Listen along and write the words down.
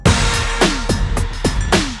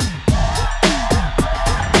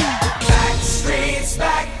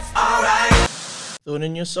Thorn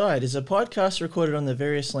in Your Side is a podcast recorded on the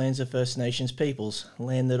various lands of First Nations peoples,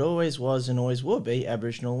 land that always was and always will be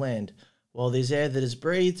Aboriginal land. While there's air that is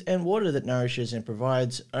breathed and water that nourishes and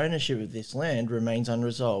provides, ownership of this land remains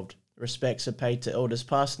unresolved. Respects are paid to elders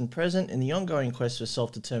past and present in the ongoing quest for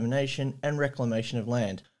self-determination and reclamation of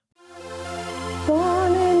land.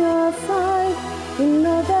 Thorn in your side, you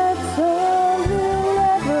know that's all you'll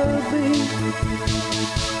ever be.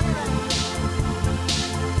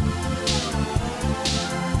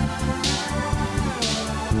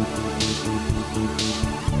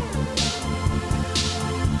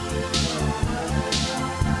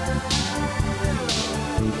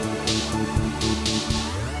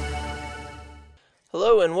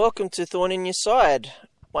 Hello and welcome to Thorn in Your Side.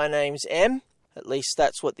 My name's Em, at least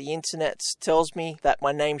that's what the internet tells me that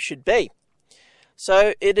my name should be.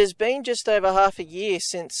 So it has been just over half a year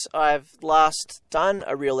since I've last done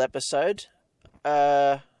a real episode.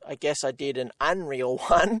 I guess I did an unreal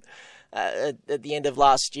one at the end of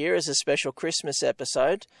last year as a special Christmas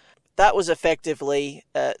episode. That was effectively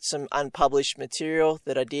some unpublished material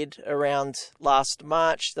that I did around last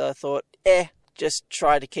March that I thought, just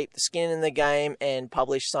try to keep the skin in the game and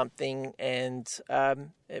publish something, and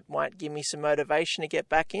it might give me some motivation to get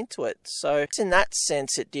back into it. So in that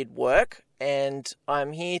sense, it did work, and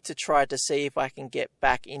I'm here to try to see if I can get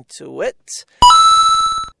back into it.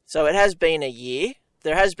 So it has been a year.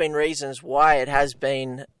 There has been reasons why it has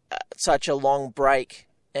been such a long break,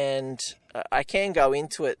 and I can go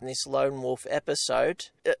into it in this Lone Wolf episode.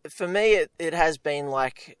 For me, it has been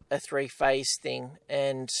like a three-phase thing,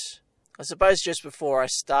 and I suppose just before I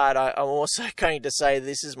start, I'm also going to say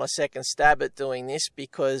this is my second stab at doing this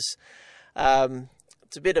because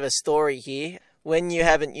it's a bit of a story here. When you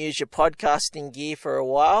haven't used your podcasting gear for a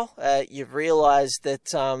while, you've realised that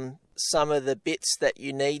some of the bits that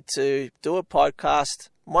you need to do a podcast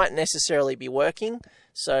might necessarily be working.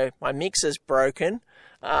 So my mixer's broken,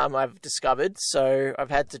 I've discovered, so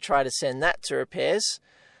I've had to try to send that to repairs.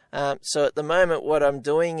 So at the moment what I'm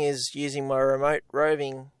doing is using my remote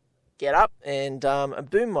roving get up and a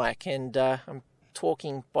boom mic, and I'm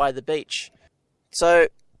talking by the beach. So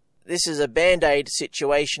this is a band-aid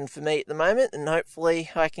situation for me at the moment, and hopefully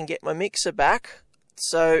I can get my mixer back.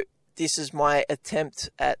 So this is my attempt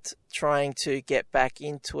at trying to get back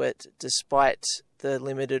into it despite the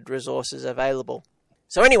limited resources available.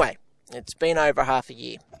 So anyway, it's been over half a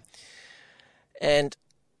year, and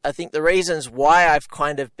I think the reasons why I've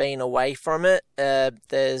kind of been away from it,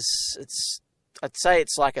 I'd say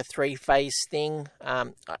it's like a three-phase thing.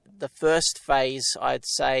 The first phase, I'd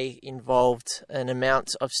say, involved an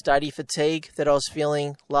amount of study fatigue that I was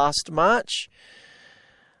feeling last March.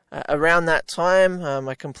 Around that time,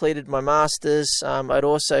 I completed my Masters. I'd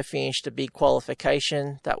also finished a big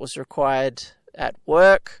qualification that was required at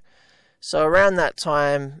work. So around that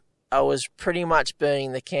time, I was pretty much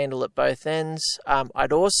burning the candle at both ends.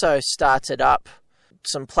 I'd also started up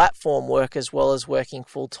some platform work as well as working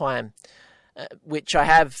full-time, which I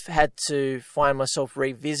have had to find myself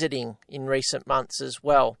revisiting in recent months as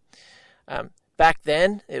well. Back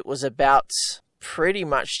then, it was about pretty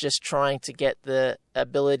much just trying to get the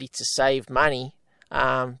ability to save money,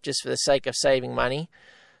 just for the sake of saving money.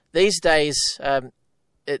 These days,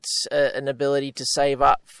 it's an ability to save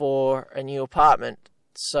up for a new apartment.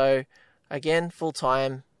 So, again,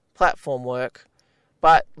 full-time, platform work.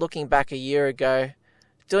 But looking back a year ago,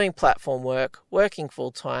 doing platform work, working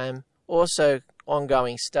full-time, also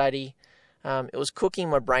ongoing study. It was cooking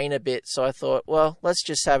my brain a bit, so I thought, well, let's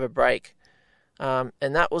just have a break. And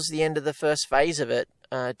that was the end of the first phase of it.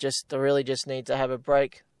 I really just need to have a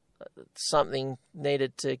break. Something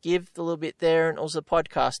needed to give a little bit there, and also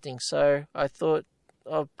podcasting. So I thought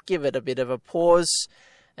I'll give it a bit of a pause,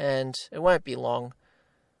 and it won't be long.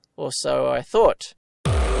 Or so I thought.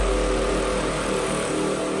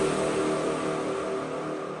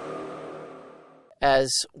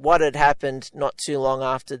 As what had happened not too long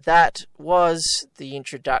after that was the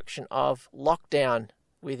introduction of lockdown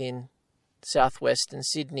within southwestern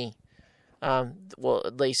Sydney. Well,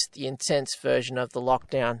 at least the intense version of the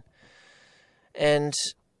lockdown. And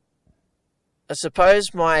I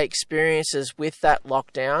suppose my experiences with that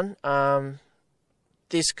lockdown,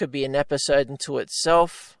 this could be an episode into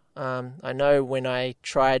itself. I know when I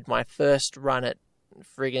tried my first run at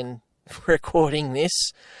friggin' recording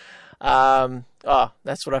this,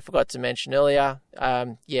 that's what I forgot to mention earlier.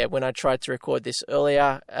 When I tried to record this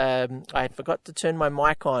earlier, I forgot to turn my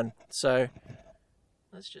mic on. So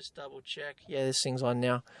let's just double check. Yeah, this thing's on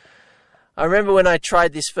now. I remember when I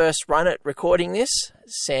tried this first run at recording this,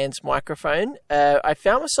 sans microphone, I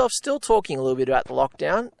found myself still talking a little bit about the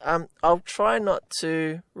lockdown. I'll try not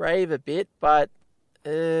to rave a bit, but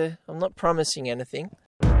I'm not promising anything.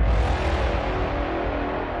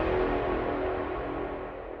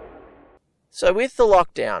 So with the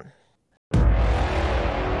lockdown,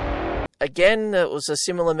 again, it was a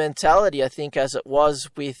similar mentality, I think, as it was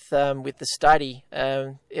with the study.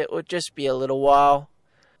 It would just be a little while,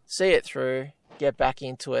 see it through, get back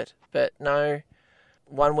into it. But no,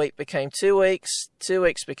 1 week became 2 weeks, 2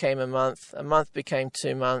 weeks became a month became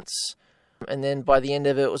 2 months, and then by the end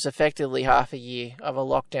of it, it was effectively half a year of a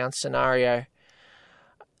lockdown scenario.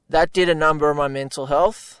 That did a number on my mental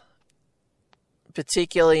health,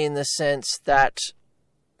 particularly in the sense that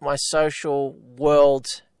my social world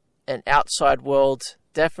and outside world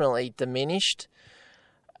definitely diminished.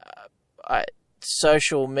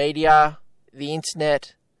 Social media, the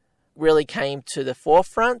internet really came to the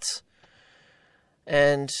forefront,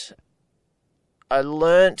 and I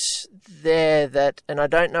learnt there that, and I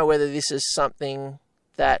don't know whether this is something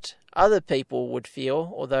that other people would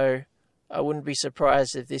feel, although I wouldn't be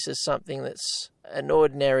surprised if this is something that's an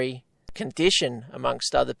ordinary condition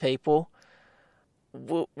amongst other people.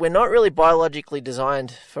 We're not really biologically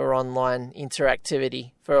designed for online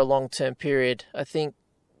interactivity for a long-term period. I think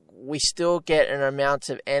we still get an amount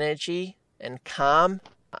of energy and calm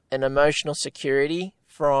and emotional security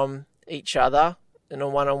from each other in a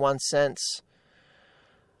one-on-one sense.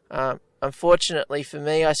 Unfortunately for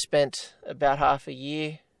me, I spent about half a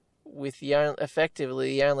year with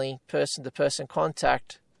effectively the only person-to-person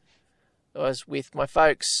contact was with my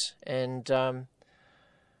folks. And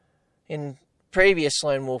in previous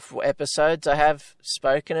Lone Wolf episodes, I have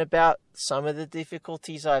spoken about some of the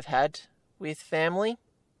difficulties I've had with family,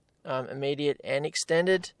 immediate and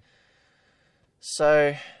extended.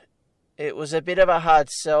 So it was a bit of a hard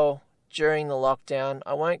sell during the lockdown.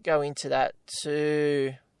 I won't go into that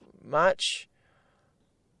too much,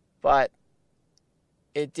 but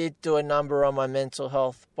it did do a number on my mental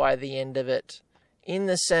health by the end of it, in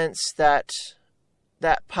the sense that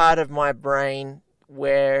that part of my brain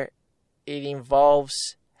where it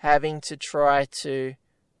involves having to try to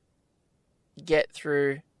get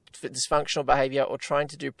through dysfunctional behavior or trying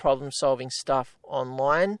to do problem-solving stuff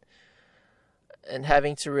online and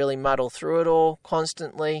having to really muddle through it all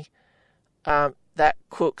constantly, that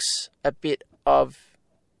cooks a bit of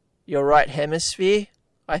your right hemisphere,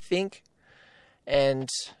 I think. And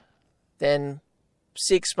then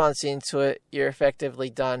 6 months into it, you're effectively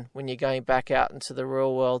done when you're going back out into the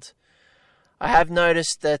real world. I have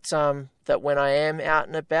noticed that that when I am out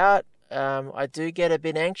and about, I do get a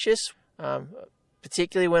bit anxious,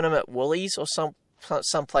 particularly when I'm at Woolies or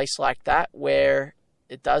some place like that, where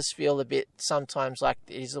it does feel a bit sometimes like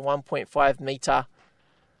it is a 1.5 meter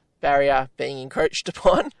barrier being encroached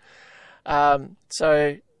upon.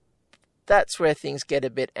 So that's where things get a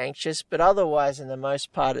bit anxious, but otherwise, in the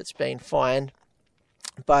most part, it's been fine.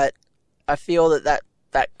 But I feel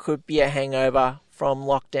that could be a hangover from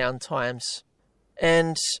lockdown times.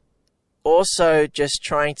 And also just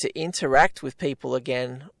trying to interact with people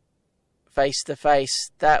again face to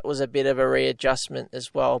face, that was a bit of a readjustment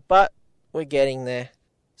as well, but we're getting there.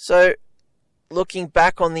 So looking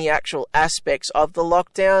back on the actual aspects of the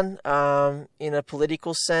lockdown, in a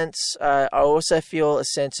political sense, I also feel a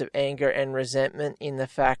sense of anger and resentment in the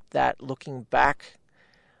fact that looking back,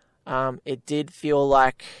 it did feel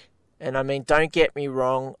like, and I mean, don't get me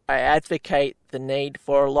wrong, I advocate the need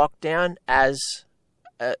for a lockdown as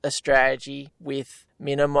a strategy with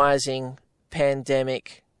minimizing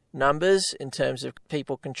pandemic numbers in terms of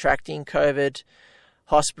people contracting COVID,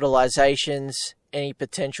 hospitalizations, any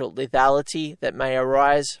potential lethality that may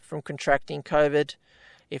arise from contracting COVID.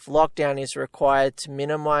 If lockdown is required to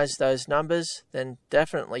minimize those numbers, then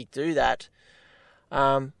definitely do that.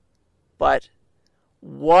 But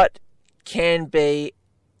what can be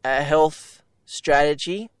a health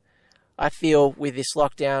strategy, I feel, with this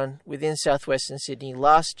lockdown within southwestern Sydney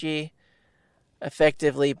last year,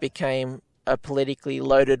 effectively became a politically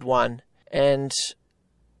loaded one. And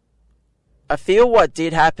I feel what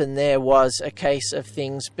did happen there was a case of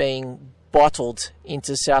things being bottled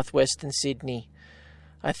into southwestern Sydney.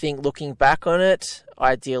 I think looking back on it,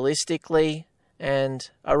 idealistically,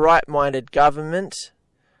 and a right-minded government,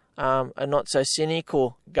 a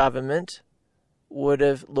not-so-cynical government, would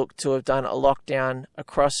have looked to have done a lockdown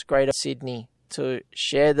across Greater Sydney to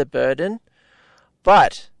share the burden.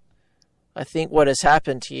 But I think what has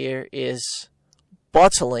happened here is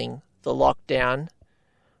bottling the lockdown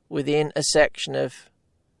within a section of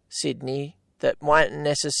Sydney that mightn't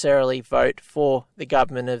necessarily vote for the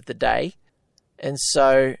government of the day. And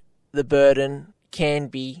so the burden can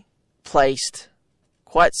be placed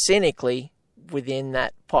quite cynically within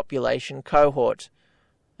that population cohort.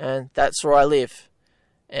 And that's where I live.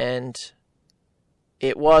 and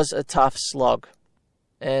it was a tough slog.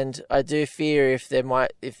 And I do fear if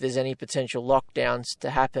there's any potential lockdowns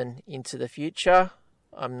to happen into the future.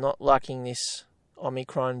 I'm not liking this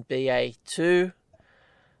Omicron BA2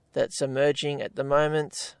 that's emerging at the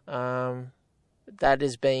moment. That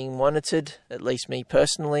is being monitored, at least me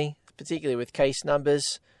personally, particularly with case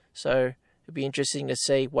numbers. So it'll be interesting to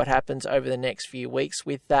see what happens over the next few weeks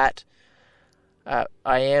with that. I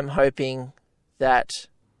am hoping that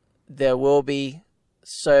there will be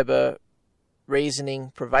sober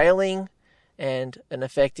reasoning prevailing and an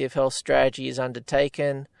effective health strategy is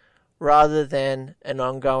undertaken rather than an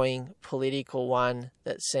ongoing political one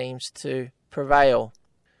that seems to prevail.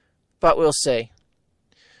 But we'll see.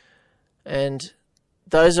 And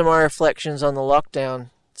those are my reflections on the lockdown.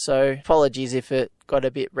 So apologies if it got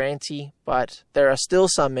a bit ranty, but there are still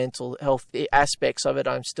some mental health aspects of it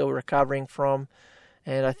I'm still recovering from,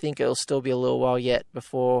 and I think it'll still be a little while yet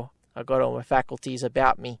before I got all my faculties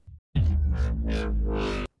about me.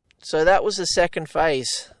 So that was the second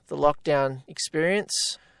phase, the lockdown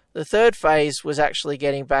experience. The third phase was actually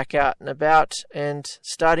getting back out and about and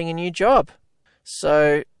starting a new job.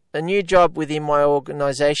 So a new job within my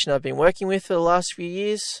organisation I've been working with for the last few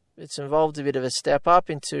years. It's involved a bit of a step up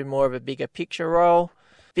into more of a bigger picture role.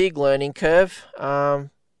 Big learning curve.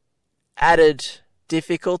 Added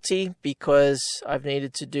difficulty because I've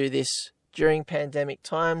needed to do this during pandemic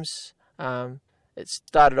times. It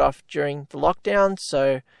started off during the lockdown,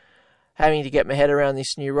 so having to get my head around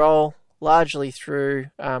this new role, largely through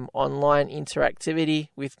online interactivity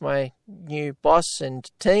with my new boss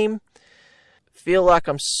and team. Feel like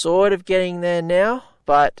I'm sort of getting there now,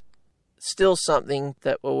 but still something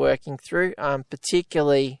that we're working through,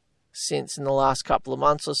 particularly since in the last couple of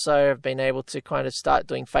months or so I've been able to kind of start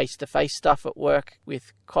doing face-to-face stuff at work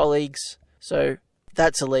with colleagues, so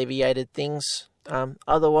that's alleviated things.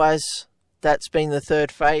 Otherwise, that's been the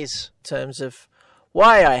third phase in terms of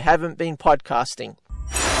why I haven't been podcasting.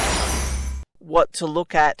 What to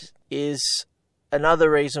look at is another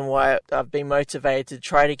reason why I've been motivated to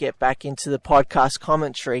try to get back into the podcast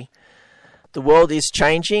commentary. The world is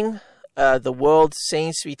changing. The world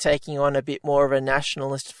seems to be taking on a bit more of a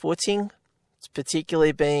nationalist footing. It's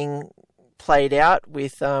particularly being played out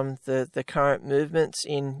with the current movements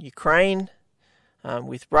in Ukraine,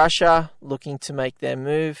 with Russia looking to make their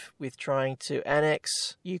move, with trying to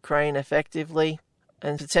annex Ukraine effectively,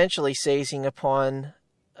 and potentially seizing upon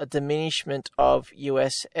a diminishment of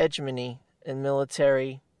US hegemony and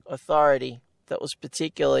military authority that was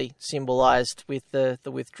particularly symbolized with the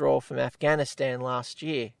withdrawal from Afghanistan last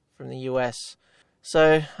year from the US.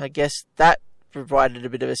 So I guess that provided a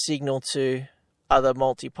bit of a signal to other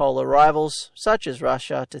multipolar rivals, such as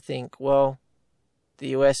Russia, to think, well, the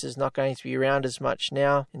US is not going to be around as much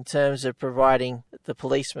now in terms of providing the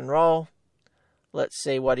policeman role. Let's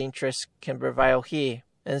see what interests can prevail here.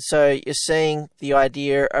 And so you're seeing the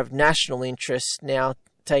idea of national interests now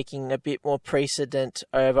taking a bit more precedent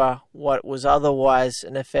over what was otherwise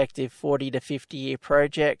an effective 40 to 50 year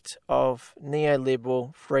project of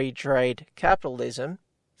neoliberal free trade capitalism.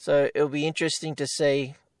 So it'll be interesting to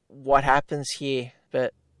see what happens here,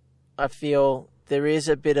 but I feel there is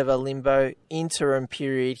a bit of a limbo interim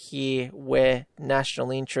period here where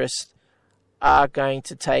national interests are going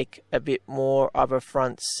to take a bit more of a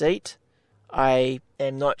front seat. I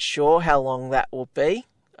am not sure how long that will be.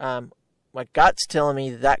 My gut's telling me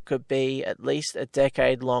that could be at least a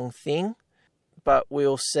decade-long thing, but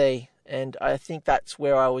we'll see. And I think that's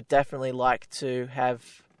where I would definitely like to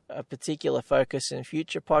have a particular focus in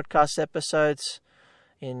future podcast episodes,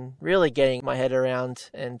 in really getting my head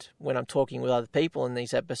around, and when I'm talking with other people in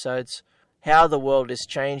these episodes, how the world is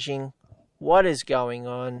changing, what is going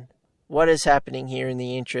on, what is happening here in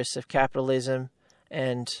the interests of capitalism,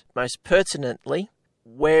 and most pertinently,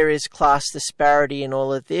 where is class disparity in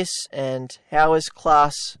all of this, and how is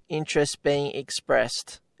class interest being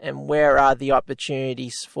expressed, and where are the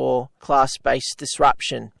opportunities for class-based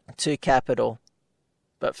disruption to capital.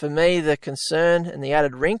 But for me, the concern and the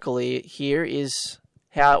added wrinkle here is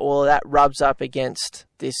how all of that rubs up against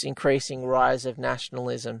this increasing rise of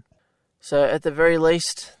nationalism. So at the very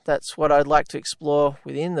least, that's what I'd like to explore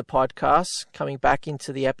within the podcast, coming back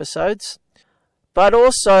into the episodes. But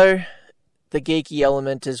also the geeky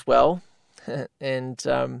element as well. And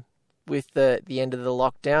with the end of the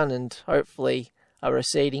lockdown and hopefully a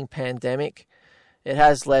receding pandemic, it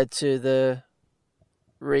has led to the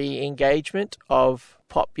re-engagement of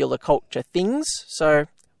popular culture things. So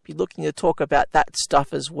be looking to talk about that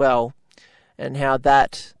stuff as well, and how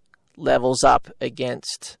that levels up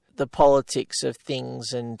against the politics of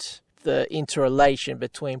things and the interrelation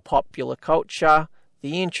between popular culture,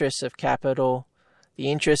 the interests of capital,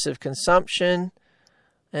 the interests of consumption,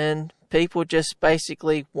 and people just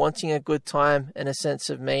basically wanting a good time and a sense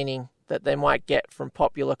of meaning that they might get from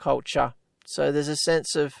popular culture. So there's a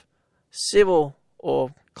sense of civil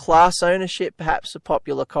or class ownership, perhaps, of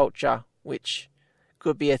popular culture, which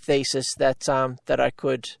could be a thesis that I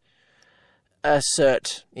could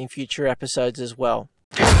assert in future episodes as well.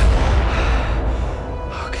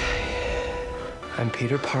 Okay. I'm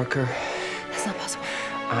Peter Parker. That's not possible.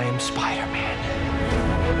 I am Spider-Man.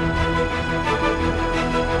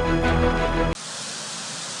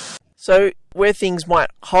 So where things might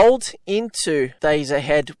hold into days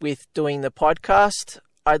ahead with doing the podcast,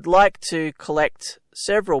 I'd like to collect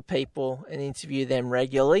several people and interview them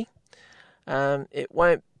regularly. It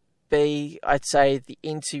won't be, I'd say, the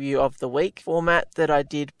interview of the week format that I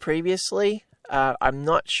did previously. I'm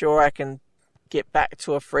not sure I can get back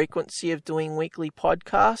to a frequency of doing weekly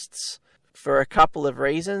podcasts for a couple of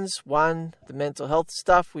reasons. One, the mental health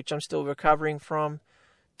stuff, which I'm still recovering from.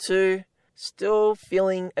 Two, still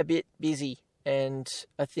feeling a bit busy. And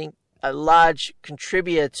I think a large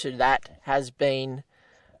contributor to that has been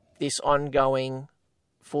this ongoing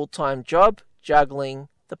full-time job juggling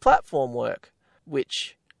the platform work,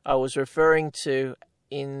 which I was referring to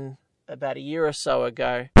in about a year or so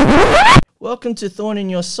ago. Welcome to Thorn in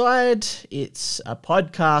Your Side. It's a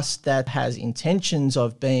podcast that has intentions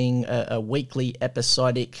of being a weekly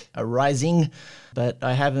episodic arising, but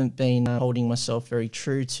I haven't been holding myself very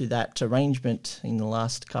true to that arrangement in the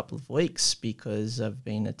last couple of weeks because I've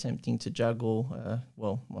been attempting to juggle,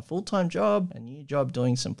 my full-time job, a new job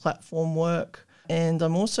doing some platform work, and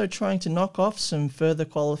I'm also trying to knock off some further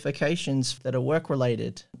qualifications that are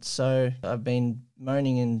work-related. So I've been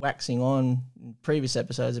moaning and waxing on in previous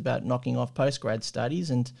episodes about knocking off postgrad studies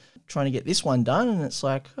and trying to get this one done, and it's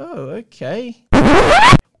like, oh, okay.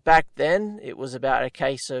 Back then, it was about a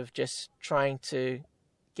case of just trying to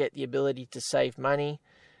get the ability to save money.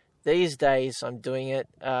 These days, I'm doing it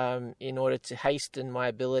in order to hasten my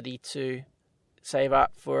ability to save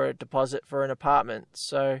up for a deposit for an apartment.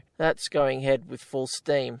 So that's going ahead with full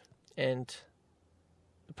steam. And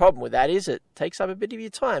the problem with that is it takes up a bit of your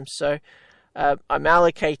time. So I'm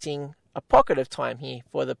allocating a pocket of time here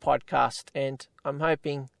for the podcast, and I'm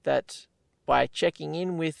hoping that by checking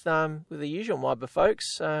in with the usual mob of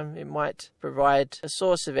folks, it might provide a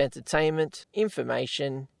source of entertainment,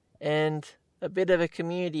 information, and a bit of a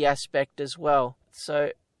community aspect as well.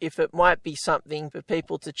 So if it might be something for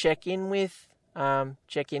people to check in with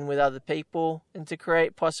other people, and to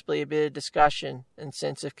create possibly a bit of discussion and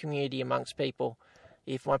sense of community amongst people.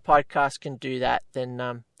 If my podcast can do that, then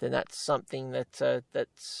that's something that's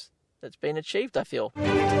been achieved, I feel.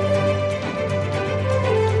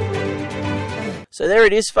 So there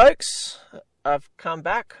it is, folks. I've come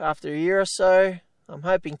back after a year or so. I'm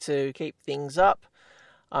hoping to keep things up.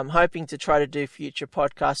 I'm hoping to try to do future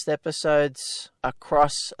podcast episodes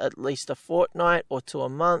across at least a fortnight or to a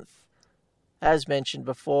month. As mentioned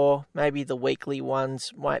before, maybe the weekly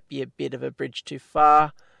ones might be a bit of a bridge too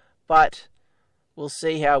far, but we'll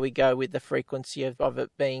see how we go with the frequency of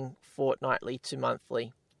it being fortnightly to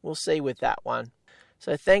monthly. We'll see with that one.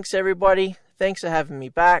 So thanks, everybody. Thanks for having me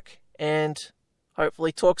back, and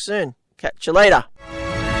hopefully talk soon. Catch you later.